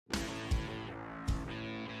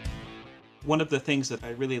One of the things that I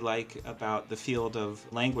really like about the field of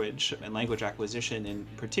language and language acquisition in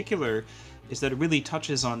particular is that it really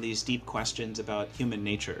touches on these deep questions about human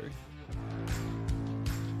nature.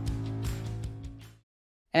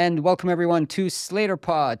 And welcome everyone to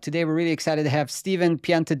SlatorPod. Today we're really excited to have Steven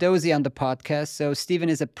Piantadosi on the podcast. So Steven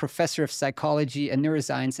is a professor of psychology and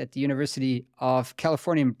neuroscience at the University of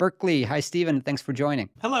California in Berkeley. Hi, Steven. Thanks for joining.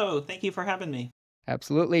 Hello, thank you for having me.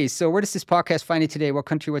 Absolutely. So where does this podcast find you today? What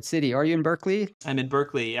country, what city? Are you in Berkeley? I'm in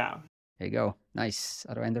Berkeley, yeah. There you go. Nice.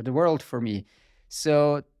 Other end of the world for me.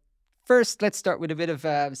 So first, let's start with a bit of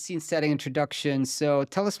a scene-setting introduction. So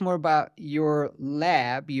tell us more about your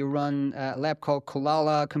lab. You run a lab called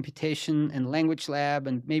Colala, Computation and Language Lab,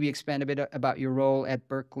 and maybe expand a bit about your role at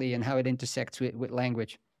Berkeley and how it intersects with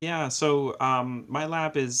language. Yeah, so my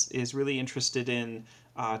lab is really interested in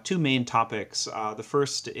two main topics. The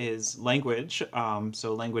first is language,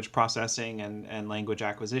 so language processing and language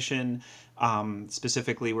acquisition.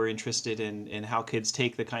 Specifically, we're interested in how kids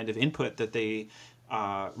take the kind of input that they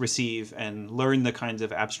receive and learn the kinds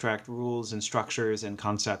of abstract rules and structures and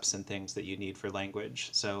concepts and things that you need for language.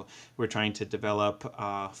 So we're trying to develop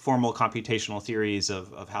formal computational theories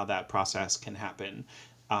of how that process can happen.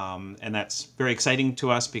 And that's very exciting to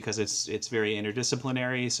us because it's very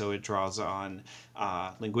interdisciplinary. So it draws on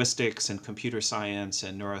linguistics and computer science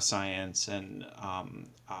and neuroscience and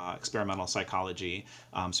experimental psychology.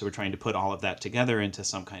 So we're trying to put all of that together into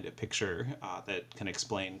some kind of picture that can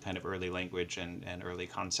explain kind of early language and early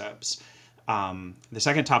concepts. The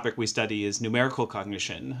second topic we study is numerical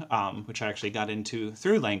cognition, which I actually got into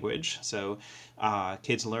through language. So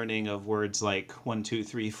kids learning of words like 1, 2,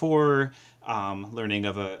 3, 4, learning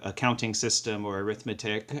of a counting system or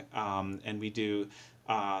arithmetic, and we do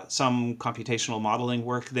some computational modeling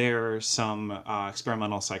work there, some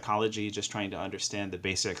experimental psychology, just trying to understand the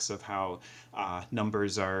basics of how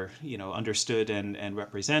numbers are, understood and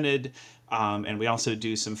represented. And we also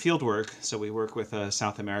do some field work. So we work with a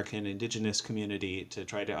South American indigenous community to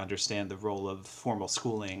try to understand the role of formal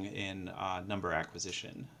schooling in number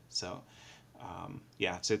acquisition. So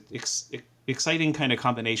yeah, it's an exciting kind of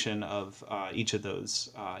combination of each of those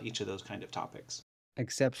kind of topics.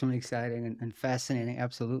 Exceptionally exciting and fascinating,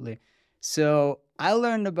 absolutely. So I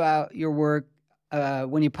learned about your work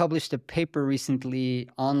when you published a paper recently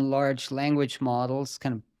on large language models,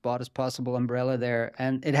 kind of broadest possible umbrella there,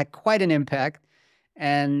 and it had quite an impact.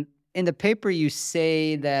 And in the paper, you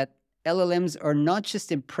say that LLMs are not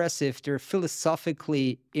just impressive, they're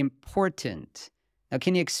philosophically important. Now,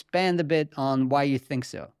 can you expand a bit on why you think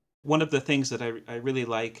so? One of the things that I really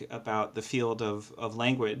like about the field of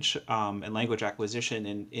language and language acquisition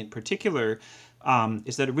in particular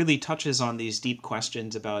is that it really touches on these deep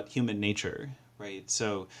questions about human nature, right?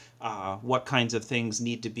 So what kinds of things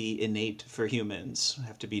need to be innate for humans,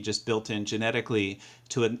 have to be just built in genetically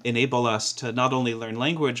to enable us to not only learn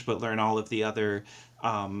language, but learn all of the other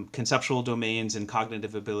conceptual domains and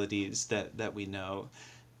cognitive abilities that we know.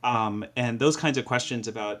 And those kinds of questions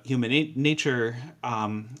about human nature,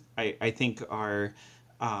 I think are,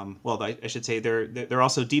 well, I should say they're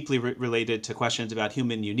also deeply related to questions about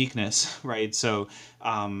human uniqueness, right? So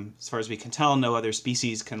as far as we can tell, no other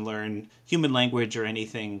species can learn human language or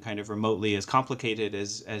anything kind of remotely as complicated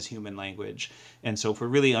as human language. And so if we're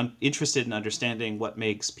really interested in understanding what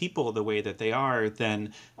makes people the way that they are,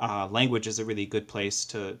 then language is a really good place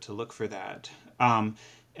to look for that.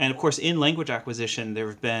 And of course, in language acquisition, there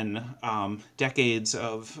have been decades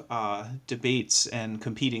of debates and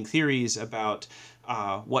competing theories about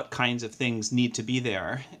what kinds of things need to be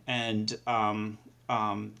there. And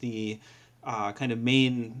the kind of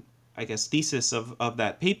main, I guess, thesis of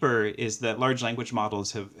that paper is that large language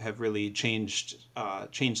models have really changed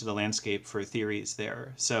the landscape for theories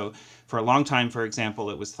there. So for a long time, for example,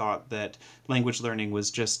 it was thought that language learning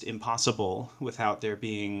was just impossible without there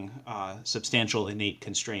being substantial innate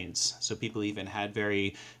constraints. So people even had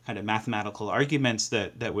very kind of mathematical arguments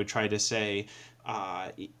that would try to say,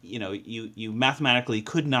 you mathematically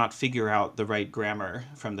could not figure out the right grammar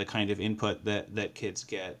from the kind of input that kids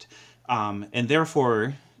get. And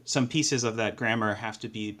therefore, some pieces of that grammar have to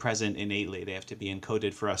be present innately. They have to be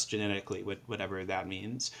encoded for us genetically, whatever that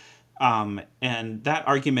means. And that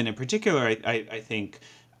argument in particular, I think,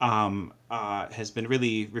 has been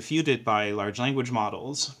really refuted by large language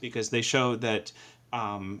models because they show that,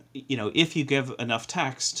 if you give enough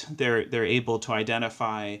text, they're able to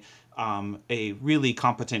identify a really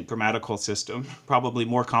competent grammatical system, probably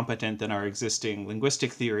more competent than our existing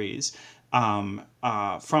linguistic theories,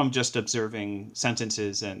 from just observing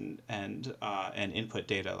sentences and input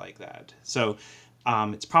data like that. So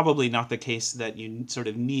it's probably not the case that you sort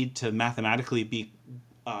of need to mathematically be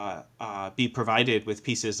be provided with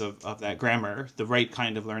pieces of that grammar, the right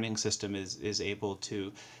kind of learning system is able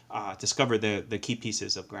to discover the key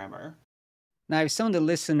pieces of grammar. Now, if some of the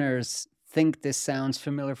listeners think this sounds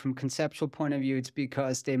familiar from conceptual point of view, it's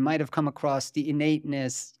because they might have come across the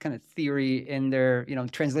innateness kind of theory in their,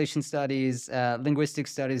 translation studies, linguistic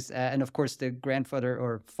studies, and of course the grandfather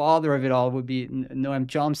or father of it all would be Noam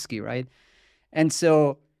Chomsky, right? And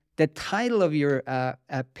so the title of your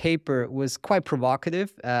paper was quite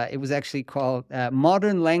provocative. It was actually called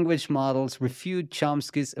Modern Language Models Refute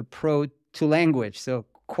Chomsky's Approach to Language. So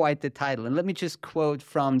quite the title. And let me just quote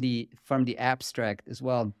from the abstract as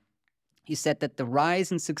well. He said that the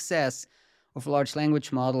rise and success of large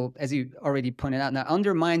language model, as you already pointed out, now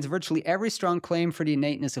undermines virtually every strong claim for the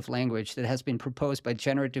innateness of language that has been proposed by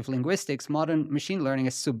generative linguistics. Modern machine learning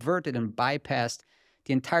has subverted and bypassed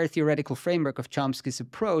the entire theoretical framework of Chomsky's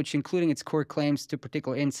approach, including its core claims to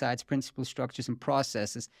particular insights, principles, structures, and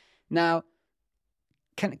processes. Now,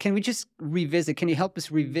 can we just revisit, can you help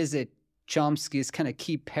us revisit Chomsky's kind of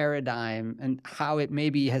key paradigm and how it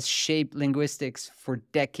maybe has shaped linguistics for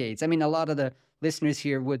decades? I mean, a lot of the listeners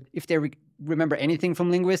here would, if they remember anything from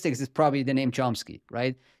linguistics, it's probably the name Chomsky,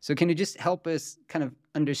 right? So can you just help us kind of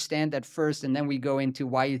understand that first, and then we go into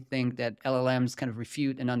why you think that LLMs kind of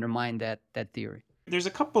refute and undermine that theory? There's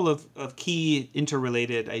a couple of key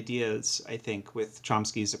interrelated ideas, I think, with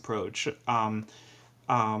Chomsky's approach. One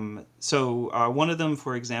of them,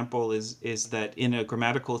 for example, is that in a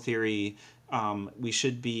grammatical theory, we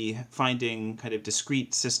should be finding kind of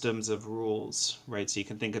discrete systems of rules, right? So you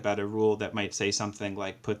can think about a rule that might say something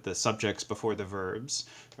like put the subjects before the verbs,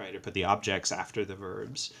 right? Or put the objects after the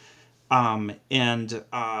verbs.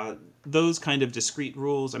 Those kind of discrete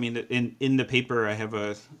rules, I mean, in the paper, I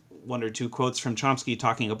have one or two quotes from Chomsky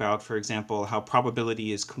talking about, for example, how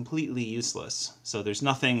probability is completely useless. So there's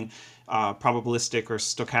nothing probabilistic or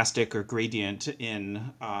stochastic or gradient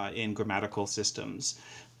in grammatical systems.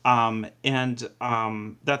 That's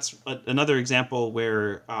another example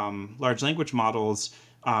where large language models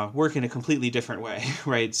work in a completely different way,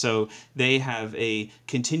 right? So they have a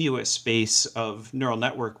continuous space of neural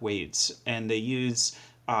network weights, and they use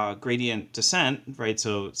gradient descent, right?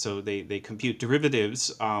 So they compute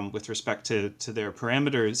derivatives with respect to their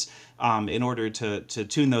parameters in order to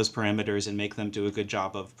tune those parameters and make them do a good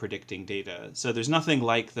job of predicting data. So there's nothing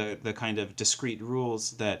like the kind of discrete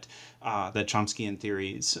rules that Chomskyan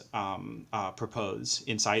theories propose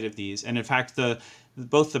inside of these. And in fact,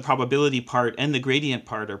 both the probability part and the gradient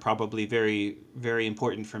part are probably very, very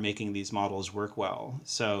important for making these models work well.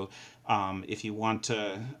 So if you want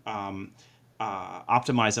to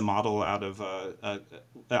optimize a model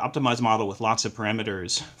optimize a model with lots of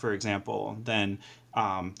parameters, for example, then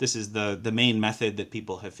this is the main method that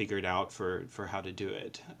people have figured out for how to do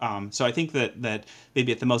it. So I think that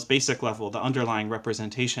maybe at the most basic level, the underlying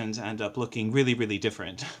representations end up looking really, really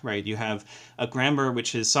different, right? You have a grammar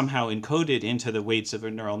which is somehow encoded into the weights of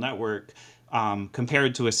a neural network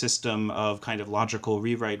compared to a system of kind of logical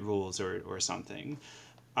rewrite rules or something.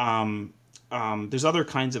 There's other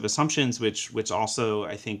kinds of assumptions which also,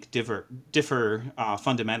 I think, differ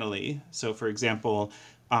fundamentally. So, for example,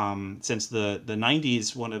 since the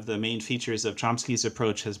 90s, one of the main features of Chomsky's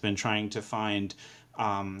approach has been trying to find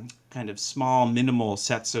kind of small, minimal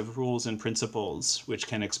sets of rules and principles which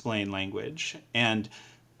can explain language. And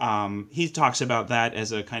he talks about that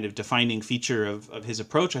as a kind of defining feature of his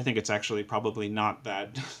approach. I think it's actually probably not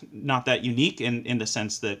that unique in the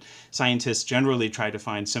sense that scientists generally try to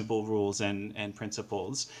find simple rules and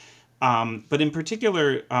principles. But in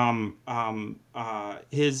particular,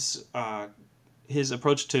 his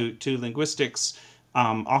approach to linguistics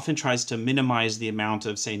often tries to minimize the amount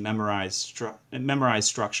of, say, memorized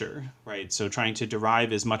structure, right? So trying to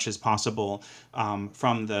derive as much as possible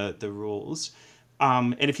from the rules.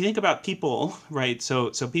 And if you think about people, right,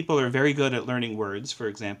 so people are very good at learning words, for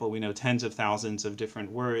example. We know tens of thousands of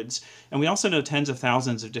different words, and we also know tens of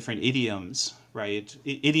thousands of different idioms, right?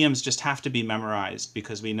 Idioms just have to be memorized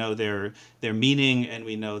because we know their meaning and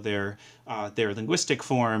we know their linguistic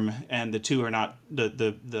form, and the two are not,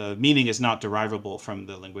 the meaning is not derivable from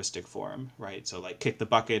the linguistic form, right? So like kick the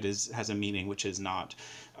bucket has a meaning which is not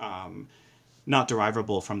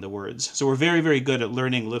derivable from the words. So we're very, very good at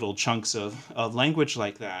learning little chunks of language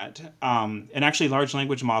like that. And actually large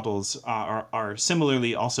language models are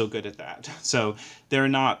similarly also good at that. So they're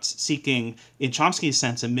not seeking, in Chomsky's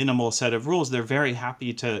sense, a minimal set of rules. They're very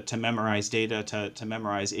happy to memorize data, to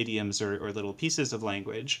memorize idioms or little pieces of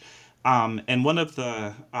language. And one of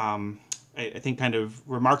the, I think, kind of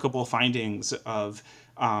remarkable findings of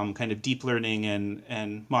kind of deep learning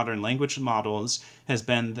and modern language models has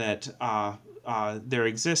been that there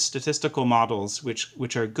exist statistical models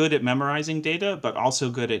which are good at memorizing data, but also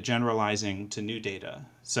good at generalizing to new data.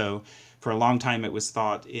 So for a long time, it was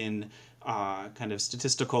thought in kind of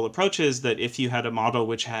statistical approaches that if you had a model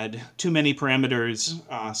which had too many parameters,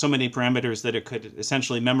 so many parameters that it could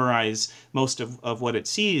essentially memorize most of what it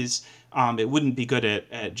sees, it wouldn't be good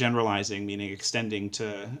at generalizing, meaning extending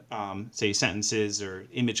to, say, sentences or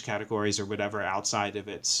image categories or whatever outside of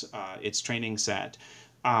its training set.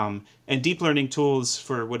 And deep learning tools,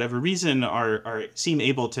 for whatever reason, seem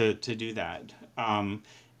able to do that.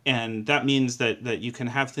 And that means that you can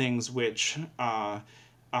have things which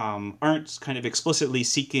aren't kind of explicitly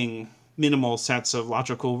seeking minimal sets of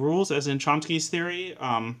logical rules, as in Chomsky's theory,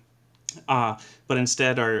 but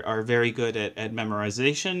instead are very good at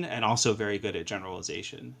memorization and also very good at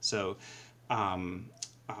generalization. So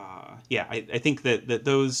yeah, I think that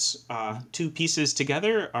those two pieces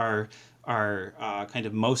together are kind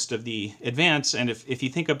of most of the advance. And if you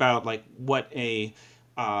think about like what a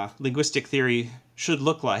linguistic theory should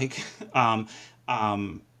look like,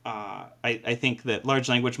 I think that large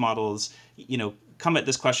language models, come at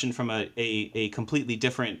this question from a completely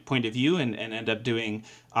different point of view and end up doing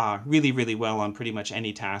really, really well on pretty much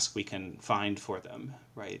any task we can find for them,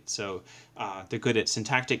 right? So they're good at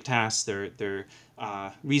syntactic tasks. They're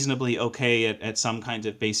reasonably okay at some kind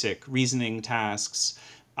of basic reasoning tasks.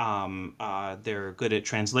 They're good at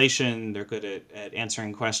translation. They're good at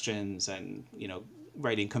answering questions and,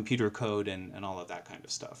 writing computer code and all of that kind of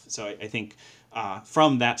stuff. So I think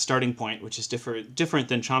from that starting point, which is different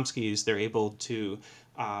than Chomsky's, they're able to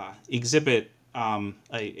exhibit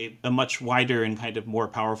a much wider and kind of more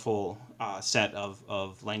powerful set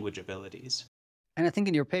of language abilities. And I think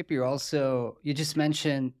in your paper, you just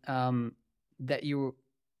mentioned that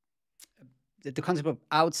the concept of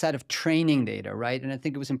outside of training data, right? And I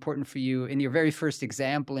think it was important for you in your very first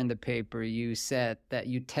example in the paper, you said that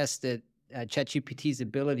you tested ChatGPT's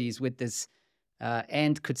abilities with this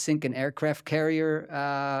ant could sink an aircraft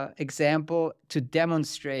carrier example to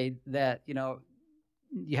demonstrate that,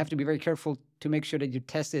 you have to be very careful to make sure that you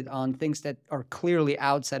test it on things that are clearly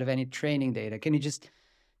outside of any training data. Can you just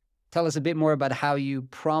tell us a bit more about how you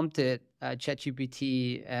prompted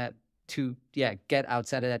ChatGPT to get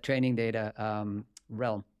outside of that training data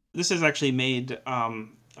realm? This has actually made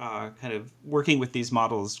kind of working with these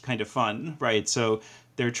models kind of fun, right? So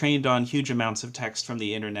they're trained on huge amounts of text from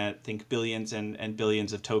the internet, think billions and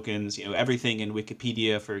billions of tokens, everything in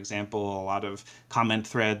Wikipedia, for example, a lot of comment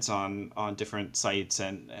threads on different sites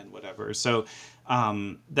and whatever. So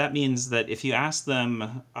that means that if you ask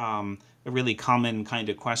them a really common kind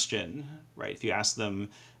of question, right? If you ask them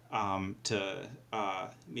to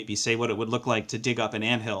maybe say what it would look like to dig up an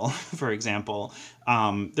anthill, for example,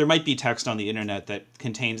 there might be text on the internet that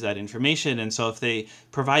contains that information. And so if they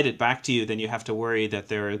provide it back to you, then you have to worry that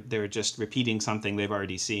they're just repeating something they've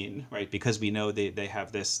already seen, right? Because we know they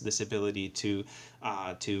have this ability to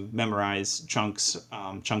memorize chunks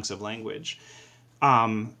of language.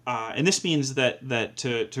 And this means that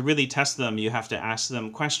to really test them, you have to ask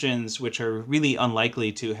them questions which are really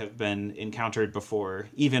unlikely to have been encountered before,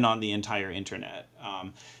 even on the entire internet.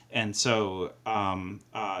 And so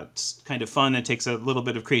it's kind of fun. It takes a little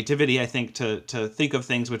bit of creativity, I think, to think of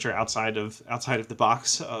things which are outside of the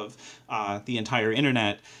box of the entire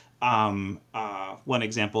internet. One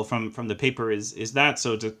example from the paper is that.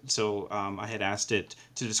 So I had asked it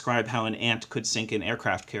to describe how an ant could sink an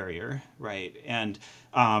aircraft carrier, right? And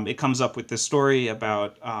it comes up with this story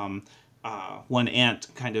about one ant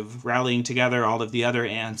kind of rallying together all of the other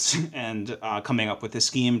ants and coming up with a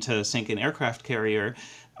scheme to sink an aircraft carrier.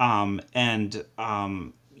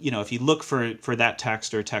 If you look for that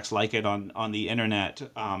text or text like it on the internet,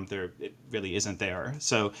 it really isn't there.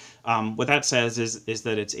 So what that says is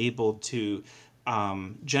that it's able to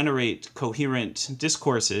generate coherent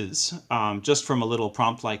discourses just from a little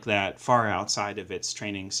prompt like that, far outside of its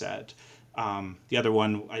training set. The other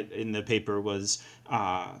one in the paper was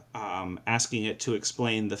asking it to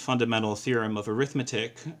explain the fundamental theorem of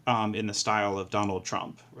arithmetic in the style of Donald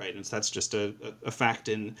Trump, right? And so that's just a fact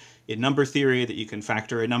in number theory that you can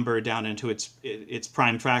factor a number down into its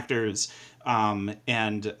prime factors.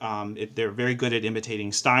 They're very good at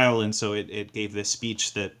imitating style, and so it gave this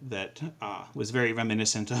speech that was very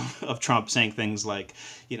reminiscent of Trump saying things like,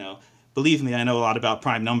 believe me, I know a lot about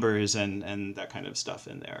prime numbers and that kind of stuff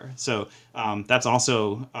in there. So that's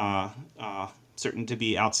also certain to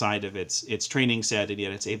be outside of its training set, and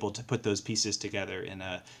yet it's able to put those pieces together in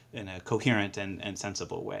a coherent and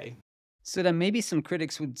sensible way. So then maybe some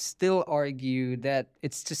critics would still argue that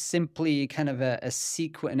it's just simply kind of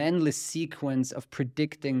an endless sequence of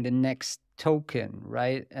predicting the next token,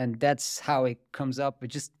 right? And that's how it comes up. It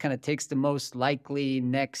just kind of takes the most likely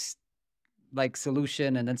next like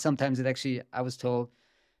solution, and then sometimes it actually, I was told,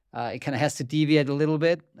 it kind of has to deviate a little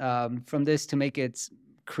bit from this to make it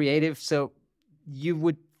creative. So you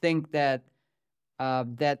would think that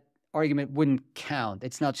that argument wouldn't count.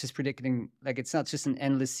 It's not just predicting, like it's not just an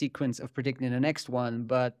endless sequence of predicting the next one,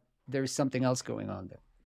 but there's something else going on there.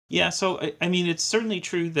 Yeah, so I mean, it's certainly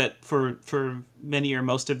true that for many or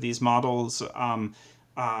most of these models,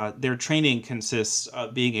 their training consists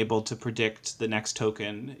of being able to predict the next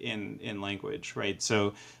token in language, right?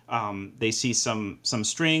 So they see some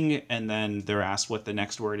string, and then they're asked what the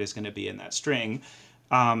next word is going to be in that string.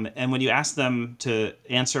 And when you ask them to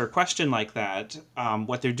answer a question like that,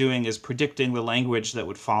 what they're doing is predicting the language that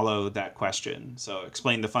would follow that question. So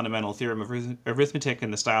explain the fundamental theorem of arithmetic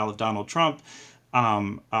in the style of Donald Trump.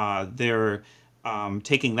 They're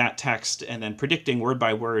taking that text and then predicting word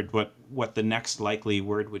by word what the next likely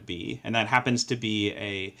word would be, and that happens to be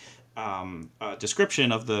a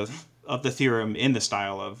description of the theorem in the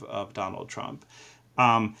style of Donald Trump.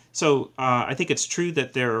 So I think it's true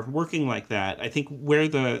that they're working like that. I think where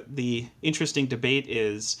the interesting debate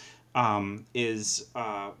is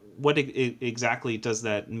what exactly does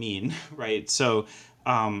that mean, right? So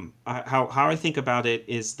how I think about it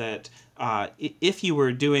is that if you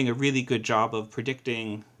were doing a really good job of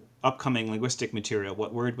predicting upcoming linguistic material,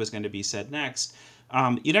 what word was going to be said next,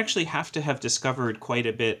 you'd actually have to have discovered quite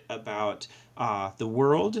a bit about the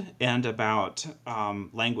world and about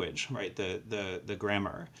language, right? The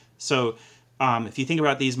grammar. So if you think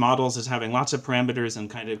about these models as having lots of parameters and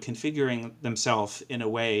kind of configuring themselves in a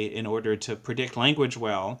way in order to predict language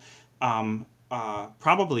well,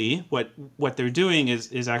 probably what they're doing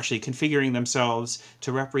is actually configuring themselves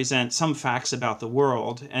to represent some facts about the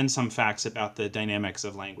world and some facts about the dynamics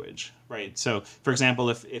of language, right? So, for example,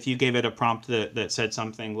 if you gave it a prompt that said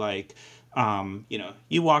something like,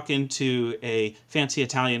 you walk into a fancy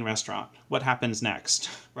Italian restaurant, what happens next,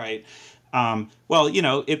 right? Well,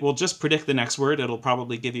 it will just predict the next word. It'll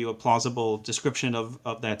probably give you a plausible description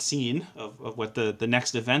of that scene, of what the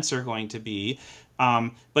next events are going to be.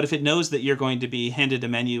 But if it knows that you're going to be handed a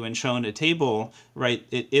menu and shown a table, right,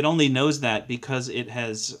 it only knows that because it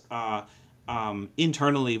has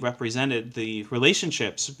internally represented the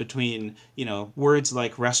relationships between, words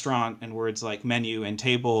like restaurant and words like menu and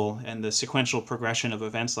table and the sequential progression of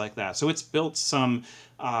events like that. So it's built some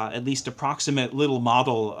at least approximate little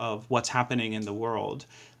model of what's happening in the world.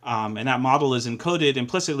 And that model is encoded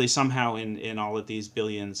implicitly somehow in all of these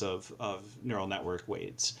billions of neural network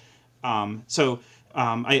weights.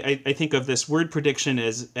 I think of this word prediction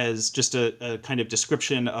as just a kind of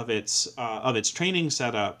description of its training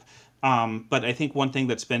setup. But I think one thing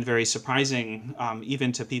that's been very surprising,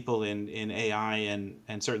 even to people in AI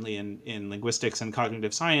and certainly in linguistics and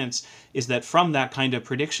cognitive science, is that from that kind of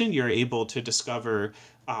prediction, you're able to discover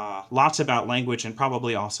lots about language and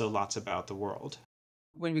probably also lots about the world.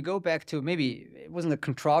 When we go back to, maybe it wasn't a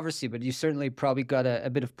controversy, but you certainly probably got a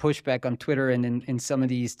bit of pushback on Twitter and in some of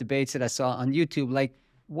these debates that I saw on YouTube. Like,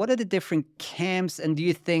 what are the different camps? And do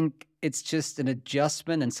you think it's just an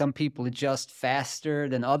adjustment and some people adjust faster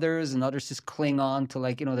than others and others just cling on to,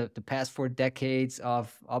 like, the past 4 decades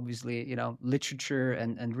of obviously, literature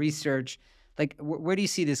and research? Like, where do you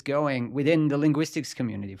see this going within the linguistics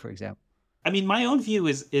community, for example? I mean, my own view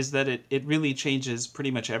is that it really changes pretty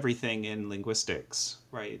much everything in linguistics,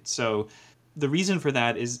 right? So the reason for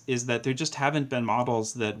that is that there just haven't been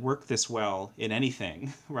models that work this well in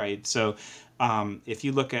anything, right? So if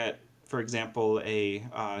you look at, for example, a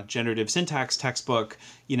generative syntax textbook,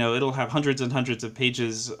 it'll have hundreds and hundreds of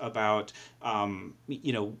pages about,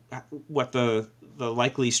 what the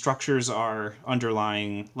likely structures are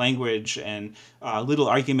underlying language and little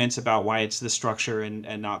arguments about why it's this structure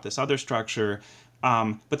and not this other structure.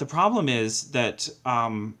 But the problem is that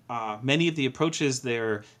many of the approaches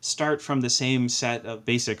there start from the same set of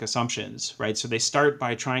basic assumptions, right? So they start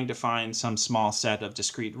by trying to find some small set of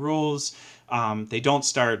discrete rules. They don't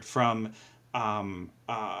start from, kind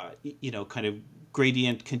of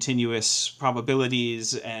gradient continuous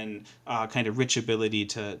probabilities and kind of rich ability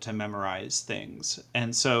to memorize things.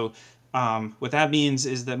 And so what that means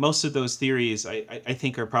is that most of those theories, I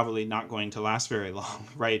think, are probably not going to last very long,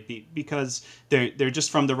 right? Because they're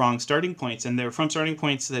just from the wrong starting points, and they're from starting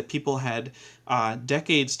points that people had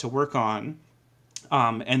decades to work on,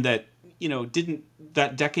 and that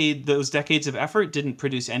those decades of effort didn't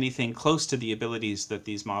produce anything close to the abilities that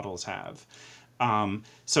these models have.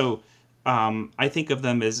 So I think of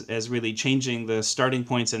them as really changing the starting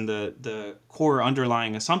points and the core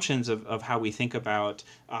underlying assumptions of how we think about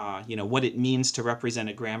what it means to represent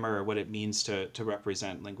a grammar or what it means to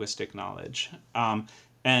represent linguistic knowledge.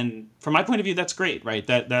 And from my point of view, that's great, right?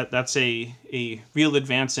 That's a real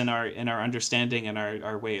advance in our understanding and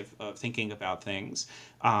our way of thinking about things.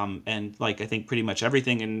 And like I think pretty much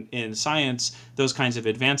everything in science, those kinds of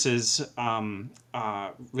advances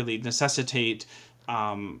really necessitate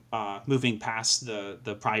moving past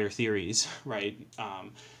the prior theories, right?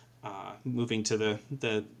 Moving to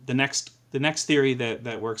the next theory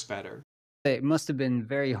that works better. It must have been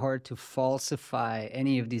very hard to falsify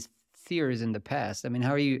any of these theories in the past. I mean,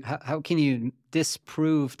 how can you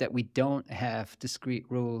disprove that we don't have discrete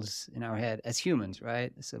rules in our head as humans,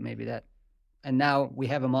 right? So maybe that, and now we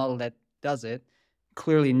have a model that does it,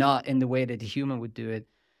 clearly not in the way that a human would do it.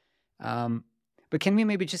 But can we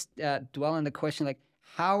maybe just dwell on the question, like,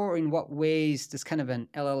 how or in what ways does kind of an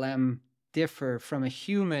LLM differ from a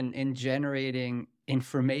human in generating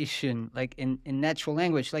information, like in natural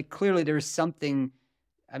language? Like, clearly there's something,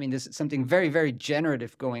 I mean, there's something very, very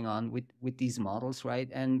generative going on with these models, right?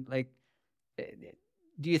 And like,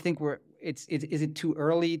 do you think is it too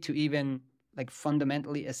early to even like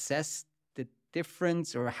fundamentally assess the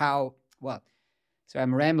difference or how, well, so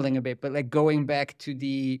I'm rambling a bit, but like going back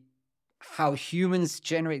to how humans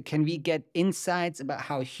generate, can we get insights about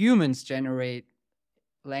how humans generate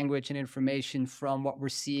language and information from what we're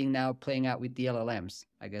seeing now playing out with the LLMs?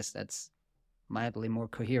 I guess that's mildly more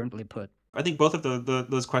coherently put. I think both of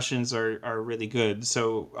those questions are really good.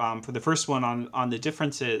 So for the first one on the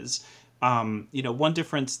differences, one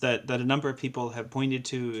difference that a number of people have pointed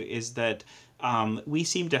to is that we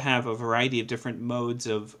seem to have a variety of different modes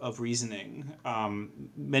of reasoning,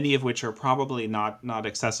 many of which are probably not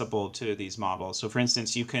accessible to these models. So for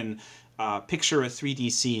instance, you can picture a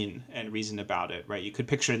 3D scene and reason about it, right? You could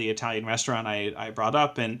picture the Italian restaurant I brought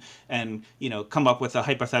up and come up with a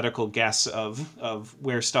hypothetical guess of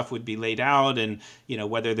where stuff would be laid out and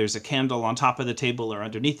whether there's a candle on top of the table or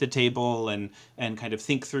underneath the table and kind of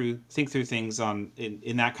think through things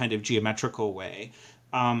in that kind of geometrical way.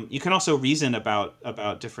 You can also reason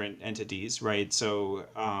about different entities, right? So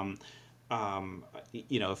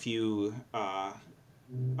if you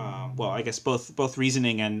well, I guess both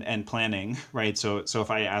reasoning and planning, right? So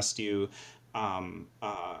if I asked you, how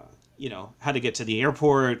to get to the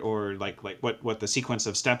airport, or like what the sequence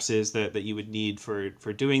of steps is that you would need for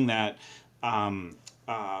doing that,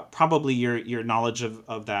 probably your knowledge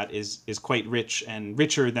of that is quite rich and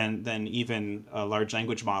richer than even a large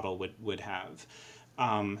language model would have.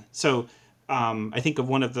 I think of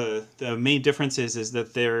one of the main differences is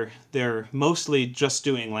that they're mostly just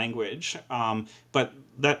doing language, but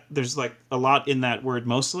that there's like a lot in that word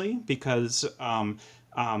mostly, because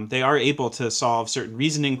they are able to solve certain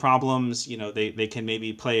reasoning problems. They can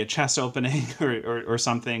maybe play a chess opening or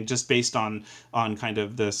something just based on kind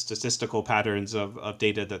of the statistical patterns of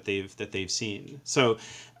data that they've seen. So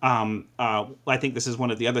I think this is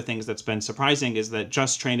one of the other things that's been surprising, is that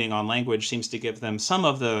just training on language seems to give them some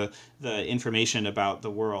of the information about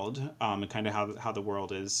the world, and kind of how the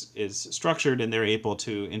world is structured, and they're able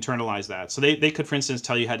to internalize that. So they could, for instance,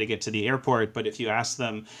 tell you how to get to the airport, but if you ask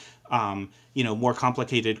them more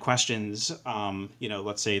complicated questions,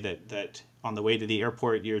 let's say that on the way to the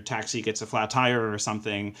airport your taxi gets a flat tire or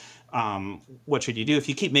something, what should you do? If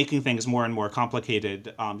you keep making things more and more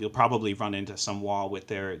complicated, you'll probably run into some wall with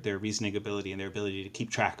their reasoning ability and their ability to keep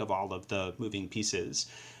track of all of the moving pieces.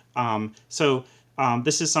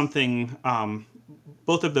 This is something,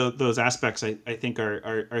 both of those aspects I think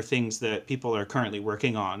are things that people are currently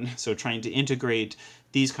working on. So trying to integrate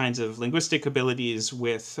these kinds of linguistic abilities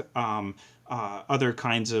with other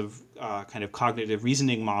kinds of kind of cognitive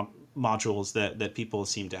reasoning modules that people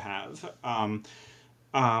seem to have.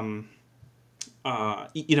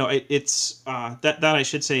 It's that I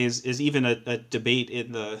should say is even a debate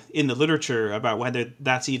in the literature about whether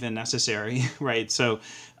that's even necessary, right? So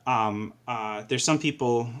there's some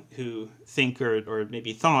people who think or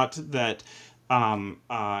maybe thought that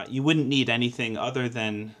you wouldn't need anything other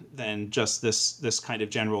than just this kind of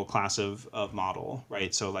general class of model,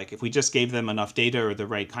 right? So like if we just gave them enough data or the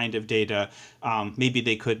right kind of data, maybe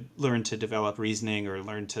they could learn to develop reasoning or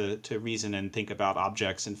learn to reason and think about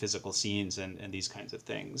objects and physical scenes and these kinds of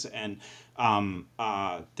things. And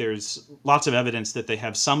there's lots of evidence that they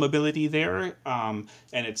have some ability there, and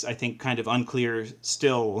it's, I think, kind of unclear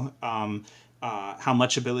still how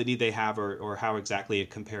much ability they have, or how exactly it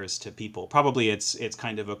compares to people. Probably it's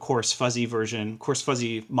kind of a coarse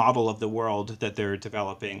fuzzy model of the world that they're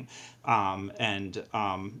developing, and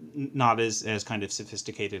not as kind of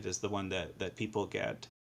sophisticated as the one that people get.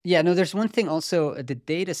 Yeah, no, there's one thing also, the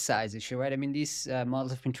data size issue, right? I mean, these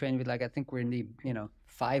models have been trained with, like, I think we're in the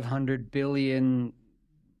 500 billion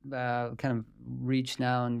kind of reach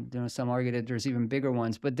now, and some argue that there's even bigger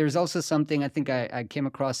ones. But there's also something I think I came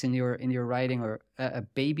across in your writing, or a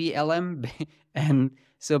baby LM, and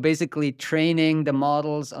so basically training the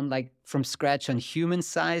models on, like, from scratch on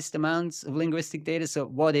human-sized amounts of linguistic data. So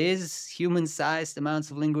what is human-sized amounts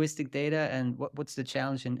of linguistic data, and what's the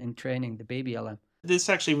challenge in training the baby LM? This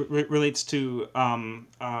actually relates to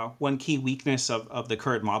one key weakness of the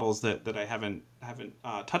current models that I haven't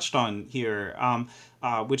touched on here,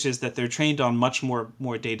 which is that they're trained on much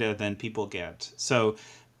more data than people get. So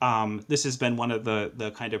this has been one of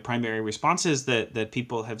the kind of primary responses that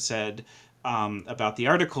people have said about the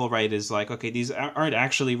article, right? Is like, okay, these aren't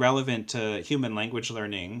actually relevant to human language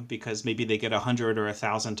learning because maybe they get 100 or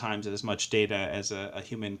 1,000 times as much data as a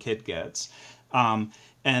human kid gets.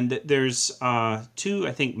 And there's two,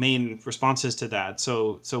 I think, main responses to that.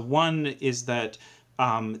 So one is that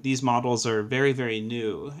these models are very, very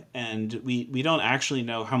new, and we don't actually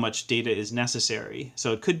know how much data is necessary.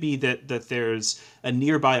 So it could be that there's a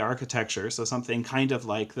nearby architecture, so something kind of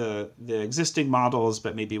like the existing models,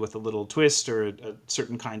 but maybe with a little twist or a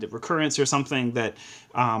certain kind of recurrence or something that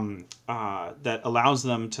that allows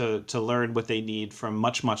them to learn what they need from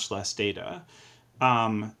much less data.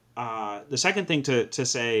 The second thing to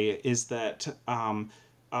say is that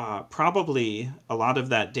probably a lot of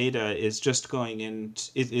that data is just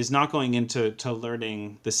is not going into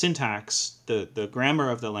learning the syntax, the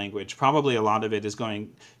grammar of the language. Probably a lot of it is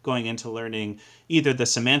going into learning either the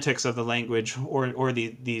semantics of the language or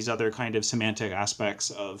these other kind of semantic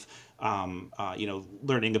aspects of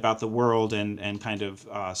learning about the world and kind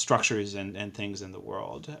of structures and things in the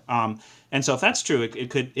world. And so if that's true,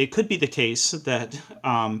 it could be the case that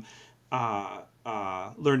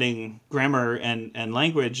learning grammar and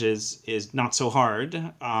language is not so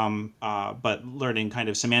hard, but learning kind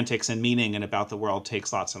of semantics and meaning and about the world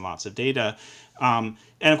takes lots and lots of data. And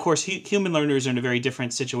of course, human learners are in a very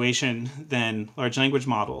different situation than large language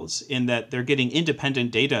models in that they're getting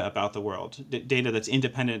independent data about the world, data that's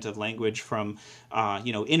independent of language from,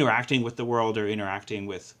 interacting with the world or interacting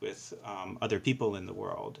with other people in the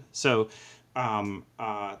world. So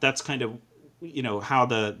that's kind of how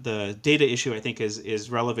the data issue, I think, is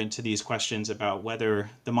relevant to these questions about whether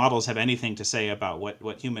the models have anything to say about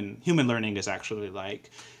what human learning is actually like.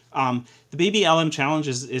 The Baby LM Challenge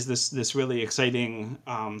is this really exciting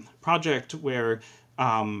project where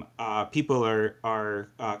people are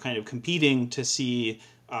kind of competing to see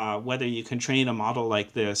whether you can train a model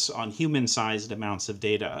like this on human-sized amounts of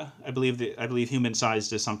data. I believe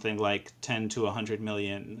human-sized is something like 10 to 100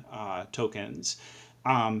 million tokens.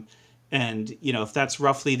 And if that's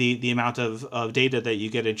roughly the amount of data that you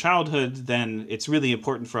get in childhood, then it's really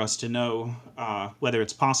important for us to know whether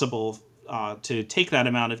it's possible to take that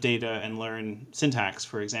amount of data and learn syntax,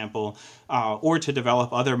 for example, or to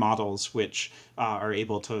develop other models which are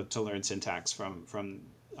able to learn syntax from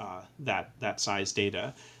that size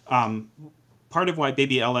data. Part of why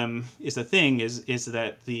Baby LM is a thing is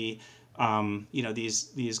that these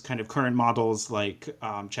kind of current models like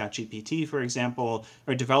ChatGPT, for example,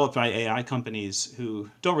 are developed by AI companies who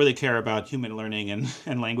don't really care about human learning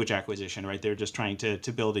and language acquisition, right? They're just trying to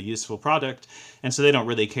build a useful product. And so they don't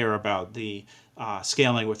really care about the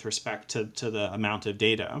scaling with respect to the amount of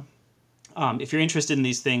data. If you're interested in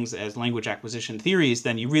these things as language acquisition theories,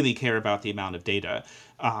 then you really care about the amount of data,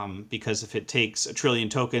 because if it takes 1 trillion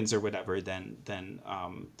tokens or whatever, then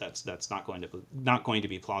that's not going to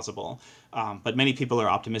be plausible. But many people are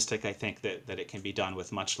optimistic, I think, that it can be done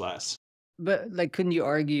with much less. But, like, couldn't you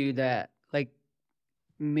argue that, like,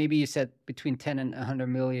 maybe you said between 10 and 100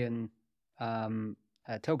 million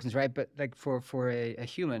tokens, right? But, like, for a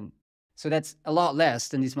human, so that's a lot less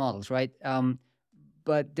than these models, right?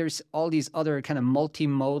 But there's all these other kind of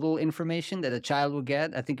multimodal information that a child will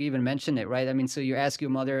get. I think you even mentioned it, right? I mean, so you ask your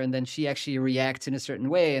mother, and then she actually reacts in a certain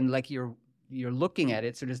way, and, like, you're looking at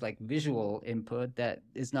it, so there's, like, visual input that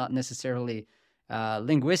is not necessarily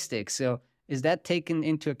linguistic. So is that taken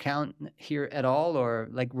into account here at all, or,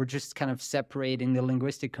 like, we're just kind of separating the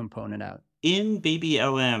linguistic component out? In Baby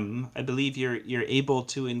LM, I believe you're able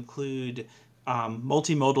to include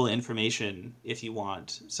multimodal information if you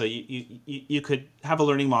want. So you could have a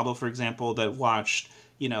learning model, for example, that watched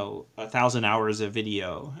 1,000 hours of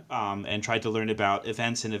video and tried to learn about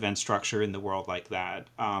events and event structure in the world like that.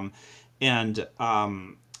 And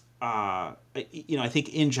I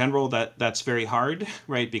think in general that's very hard,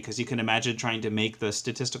 right? Because you can imagine trying to make the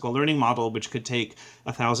statistical learning model, which could take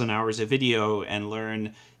 1,000 hours of video, and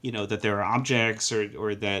learn, that there are objects,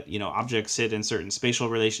 or that, objects sit in certain spatial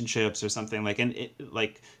relationships or something like, and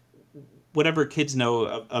like whatever kids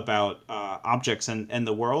know about objects and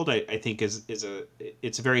the world, I think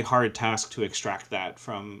it's a very hard task to extract that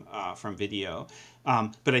from video.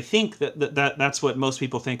 But I think that's what most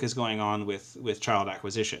people think is going on with child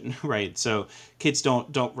acquisition, right? So kids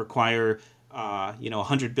don't require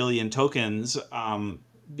 100 billion tokens,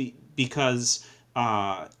 because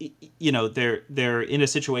they're in a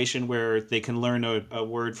situation where they can learn a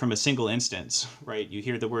word from a single instance, right? You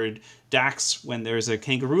hear the word Dax when there's a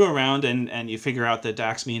kangaroo around, and you figure out that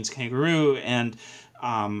Dax means kangaroo, and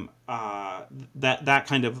that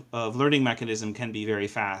kind of learning mechanism can be very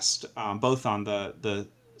fast, both on the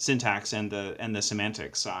syntax and the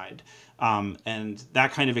semantics side. And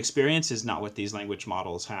that kind of experience is not what these language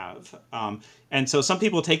models have. And so some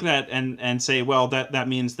people take that and say, well, that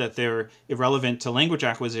means that they're irrelevant to language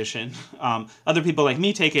acquisition. Other people like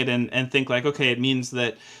me take it and think like, okay, it means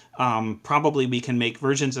that probably we can make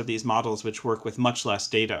versions of these models which work with much less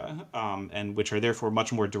data, and which are therefore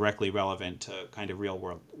much more directly relevant to kind of real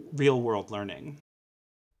world learning.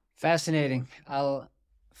 Fascinating. I'll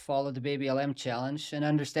follow the baby LM challenge and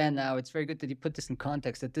understand now. It's very good that you put this in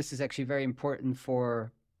context, that this is actually very important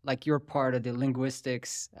for like your part of the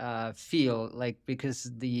linguistics field, like because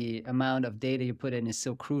the amount of data you put in is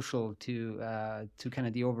so crucial to kind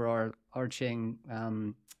of the overall arching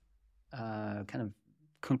kind of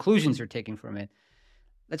conclusions you're taking from it.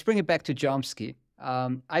 Let's bring it back to Chomsky.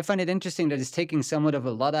 I find it interesting that he's taking somewhat of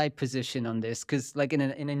a Luddite position on this, because like in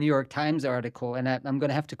a New York Times article, and I'm going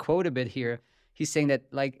to have to quote a bit here, he's saying that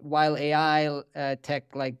like while AI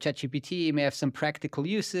tech like ChatGPT may have some practical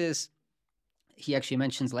uses, he actually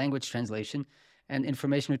mentions language translation and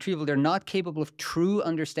information retrieval, they're not capable of true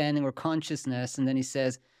understanding or consciousness. And then he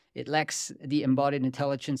says it lacks the embodied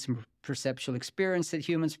intelligence and perceptual experience that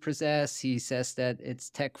humans possess. He says that it's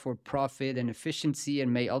tech for profit and efficiency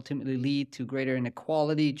and may ultimately lead to greater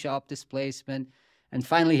inequality, job displacement. And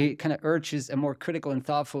finally, he kind of urges a more critical and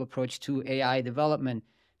thoughtful approach to AI development.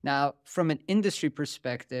 Now, from an industry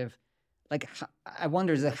perspective, like I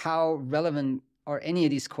wonder how relevant are any of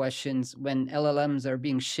these questions when LLMs are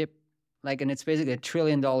being shipped, like, and it's basically $1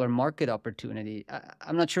 trillion market opportunity.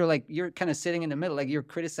 I'm not sure, like, you're kind of sitting in the middle, like you're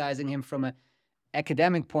criticizing him from an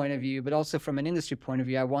academic point of view, but also from an industry point of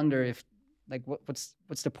view. I wonder if, like, what's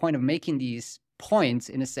the point of making these points,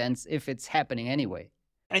 in a sense, if it's happening anyway?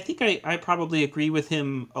 I think I probably agree with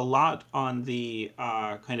him a lot on the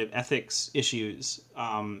kind of ethics issues.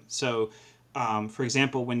 For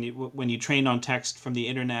example, when you train on text from the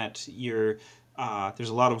internet, there's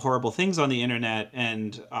a lot of horrible things on the internet,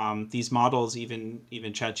 and these models, even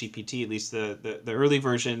ChatGPT, at least the early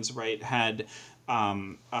versions, right, had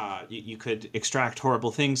you could extract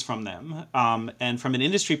horrible things from them. And from an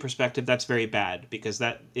industry perspective, that's very bad, because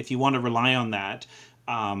that if you want to rely on that.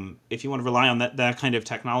 If you want to rely on that kind of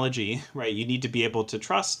technology, right, you need to be able to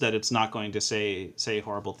trust that it's not going to say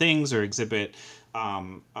horrible things or exhibit,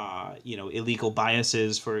 illegal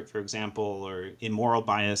biases, for example, or immoral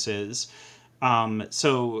biases. I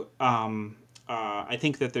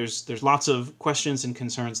think that there's lots of questions and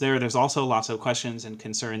concerns there. There's also lots of questions and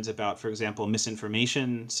concerns about, for example,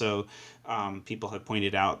 misinformation. So people have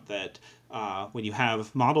pointed out that when you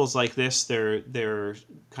have models like this, they're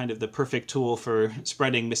kind of the perfect tool for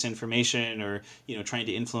spreading misinformation, or trying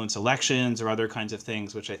to influence elections or other kinds of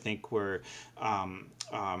things, which I think were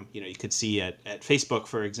you could see at Facebook,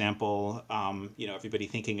 for example. Everybody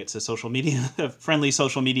thinking it's a social media a friendly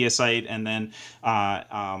social media site, and then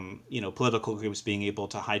political groups being able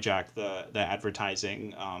to hijack the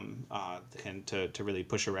advertising and to really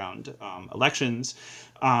push around elections.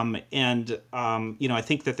 I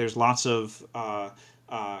think that there's lots of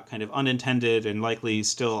kind of unintended and likely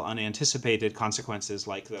still unanticipated consequences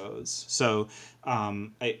like those. So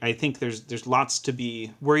I think there's lots to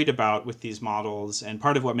be worried about with these models, and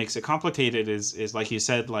part of what makes it complicated is like you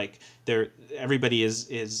said, like everybody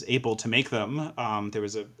is able to make them. There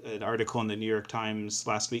was an article in the New York Times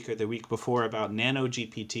last week or the week before about Nano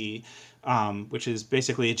GPT, which is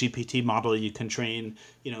basically a GPT model you can train,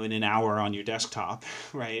 in an hour on your desktop,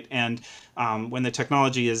 right? And when the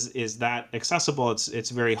technology is that accessible, it's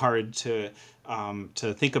very hard to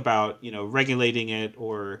think about, regulating it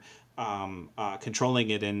or controlling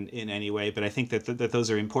it in any way. But I think that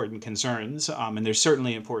those are important concerns, and there's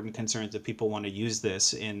certainly important concerns that people want to use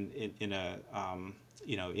this in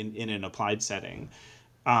an applied setting.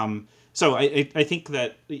 So I think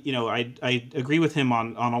that, I agree with him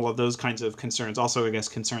on all of those kinds of concerns. Also, I guess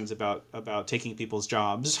concerns about taking people's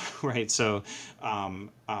jobs, right? So,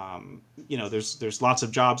 there's lots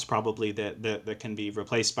of jobs probably that can be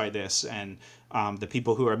replaced by this, and the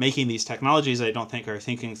people who are making these technologies, I don't think, are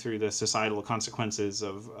thinking through the societal consequences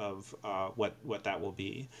of what that will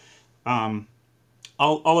be.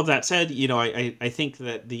 All of that said, I think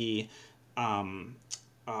that the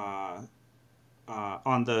uh,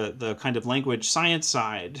 on the kind of language science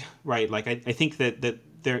side, right? Like I think that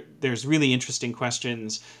there's really interesting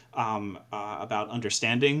questions about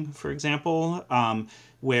understanding, for example,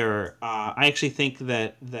 where I actually think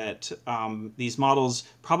that these models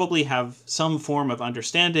probably have some form of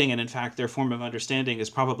understanding, and in fact, their form of understanding is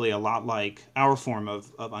probably a lot like our form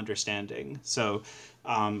of understanding. So,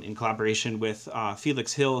 in collaboration with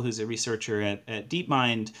Felix Hill, who's a researcher at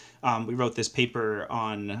DeepMind, we wrote this paper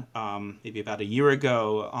on maybe about a year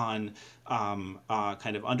ago on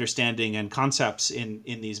kind of understanding and concepts in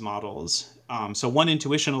these models. So one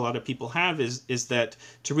intuition a lot of people have is that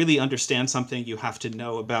to really understand something, you have to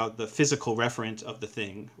know about the physical referent of the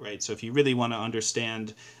thing, right? So if you really want to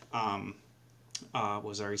understand what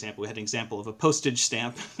was our example? We had an example of a postage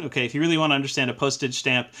stamp. Okay, if you really want to understand a postage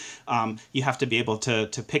stamp, you have to be able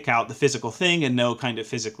to pick out the physical thing and know kind of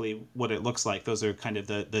physically what it looks like. Those are kind of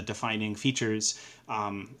the defining features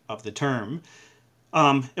of the term.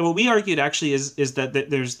 And what we argued actually is that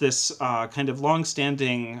there's this kind of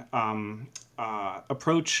long-standing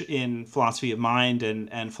approach in philosophy of mind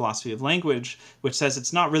and philosophy of language, which says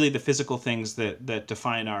it's not really the physical things that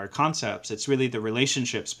define our concepts. It's really the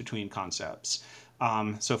relationships between concepts.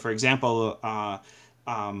 So, for example,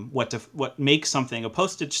 what makes something a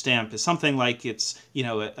postage stamp is something like it's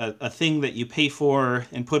a thing that you pay for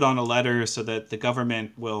and put on a letter so that the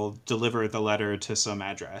government will deliver the letter to some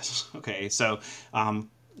address. Okay, so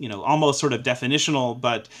almost sort of definitional,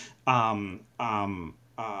 but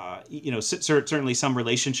certainly some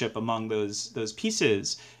relationship among those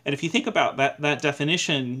pieces. And if you think about that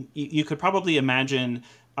definition, you could probably imagine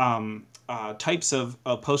types of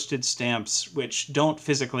postage stamps which don't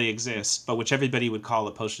physically exist, but which everybody would call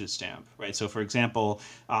a postage stamp, right? So, for example,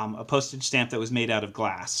 a postage stamp that was made out of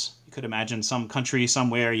glass. You could imagine some country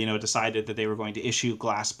somewhere, decided that they were going to issue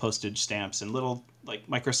glass postage stamps and little, like,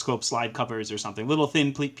 microscope slide covers or something, little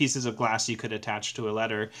thin pieces of glass you could attach to a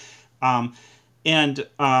letter. And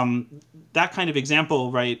that kind of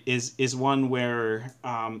example, right, is one where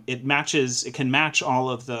it can match all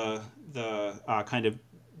of the kind of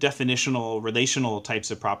definitional relational types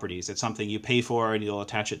of properties. It's something you pay for and you'll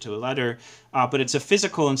attach it to a letter, but it's a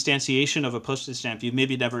physical instantiation of a postage stamp you've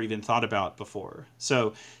maybe never even thought about before.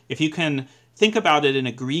 So if you can think about it and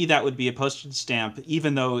agree that would be a postage stamp,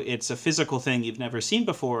 even though it's a physical thing you've never seen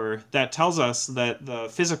before, that tells us that the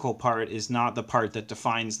physical part is not the part that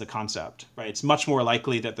defines the concept, right? It's much more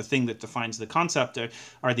likely that the thing that defines the concept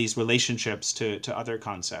are these relationships to other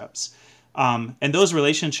concepts. And those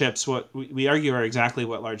relationships, what we argue, are exactly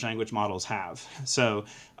what large language models have. So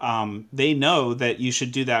they know that you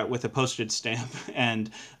should do that with a postage stamp, and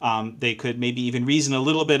they could maybe even reason a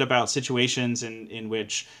little bit about situations in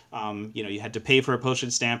which you had to pay for a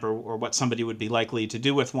postage stamp, or what somebody would be likely to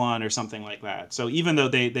do with one, or something like that. So even though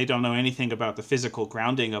they don't know anything about the physical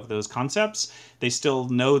grounding of those concepts, they still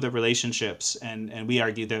know the relationships, and we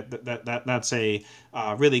argue that's a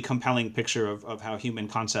really compelling picture of how human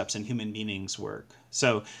concepts and human meanings work.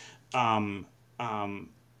 So,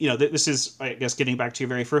 this is, I guess, getting back to your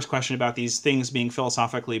very first question about these things being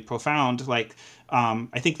philosophically profound. Like,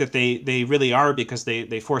 I think that they really are, because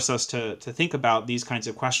they force us to think about these kinds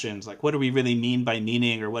of questions, like what do we really mean by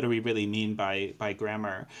meaning, or what do we really mean by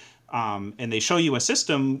grammar? And they show you a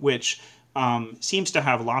system which seems to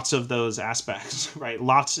have lots of those aspects, right?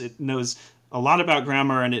 It knows a lot about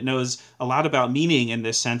grammar, and it knows a lot about meaning in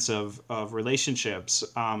this sense of relationships.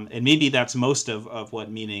 And maybe that's most of what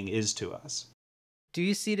meaning is to us. Do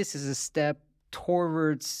you see this as a step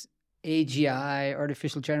towards AGI,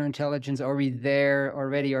 artificial general intelligence? Are we there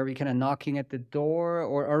already? Are we kind of knocking at the door?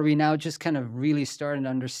 Or are we now just kind of really starting to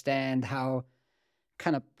understand how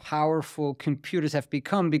kind of powerful computers have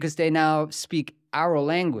become, because they now speak our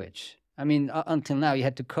language? I mean, until now you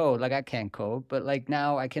had to code. Like, I can't code, but like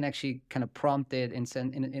now I can actually kind of prompt it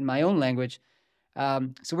in my own language.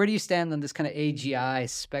 So where do you stand on this kind of AGI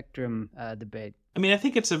spectrum debate? I mean, I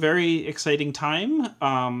think it's a very exciting time.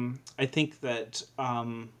 I think that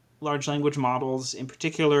large language models in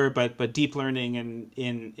particular, but deep learning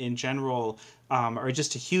in general, are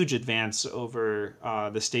just a huge advance over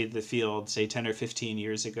the state of the field, say 10 or 15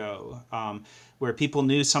 years ago, where people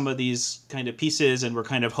knew some of these kind of pieces and were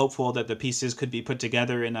kind of hopeful that the pieces could be put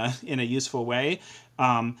together in a useful way.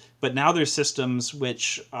 But now there's systems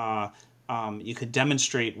which you could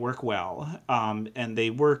demonstrate work well, and they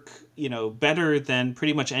work, better than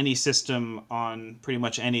pretty much any system on pretty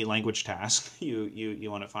much any language task you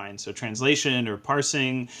want to find. So translation or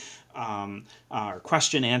parsing, or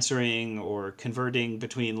question answering, or converting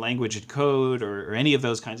between language and code, or any of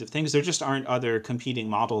those kinds of things. There just aren't other competing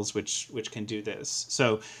models which can do this.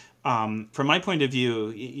 So from my point of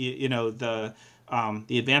view, the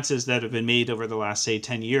advances that have been made over the last, say,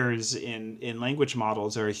 10 years in language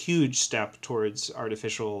models are a huge step towards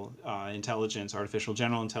artificial intelligence, artificial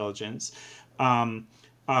general intelligence.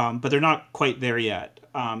 But they're not quite there yet.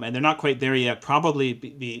 And they're not quite there yet probably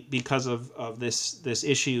because of this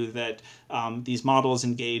issue that these models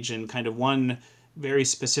engage in kind of one very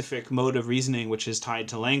specific mode of reasoning, which is tied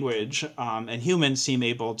to language, and humans seem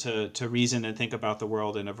able to reason and think about the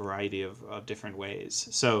world in a variety of different ways.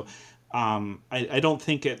 So I don't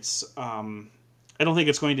think it's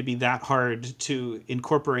going to be that hard to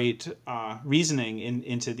incorporate reasoning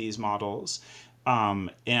into these models, or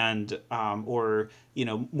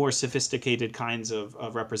more sophisticated kinds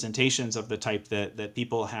of representations of the type that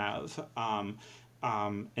people have.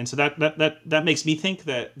 And so that makes me think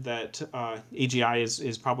that AGI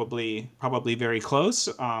is probably very close,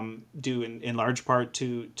 due in large part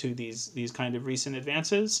to these kind of recent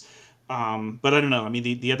advances. But I don't know. I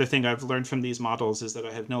mean, the other thing I've learned from these models is that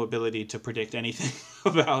I have no ability to predict anything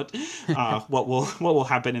about what will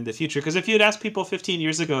happen in the future. Because if you had asked people 15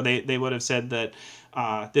 years ago, they would have said that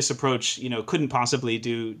this approach, couldn't possibly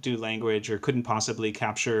do language, or couldn't possibly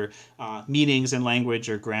capture meanings in language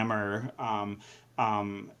or grammar.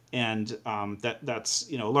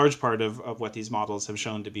 That's a large part of what these models have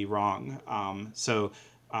shown to be wrong.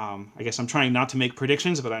 I guess I'm trying not to make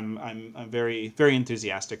predictions, but I'm very, very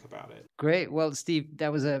enthusiastic about it. Great. Well, Steve, that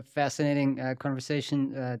was a fascinating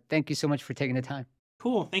conversation. Thank you so much for taking the time.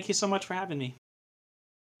 Cool. Thank you so much for having me.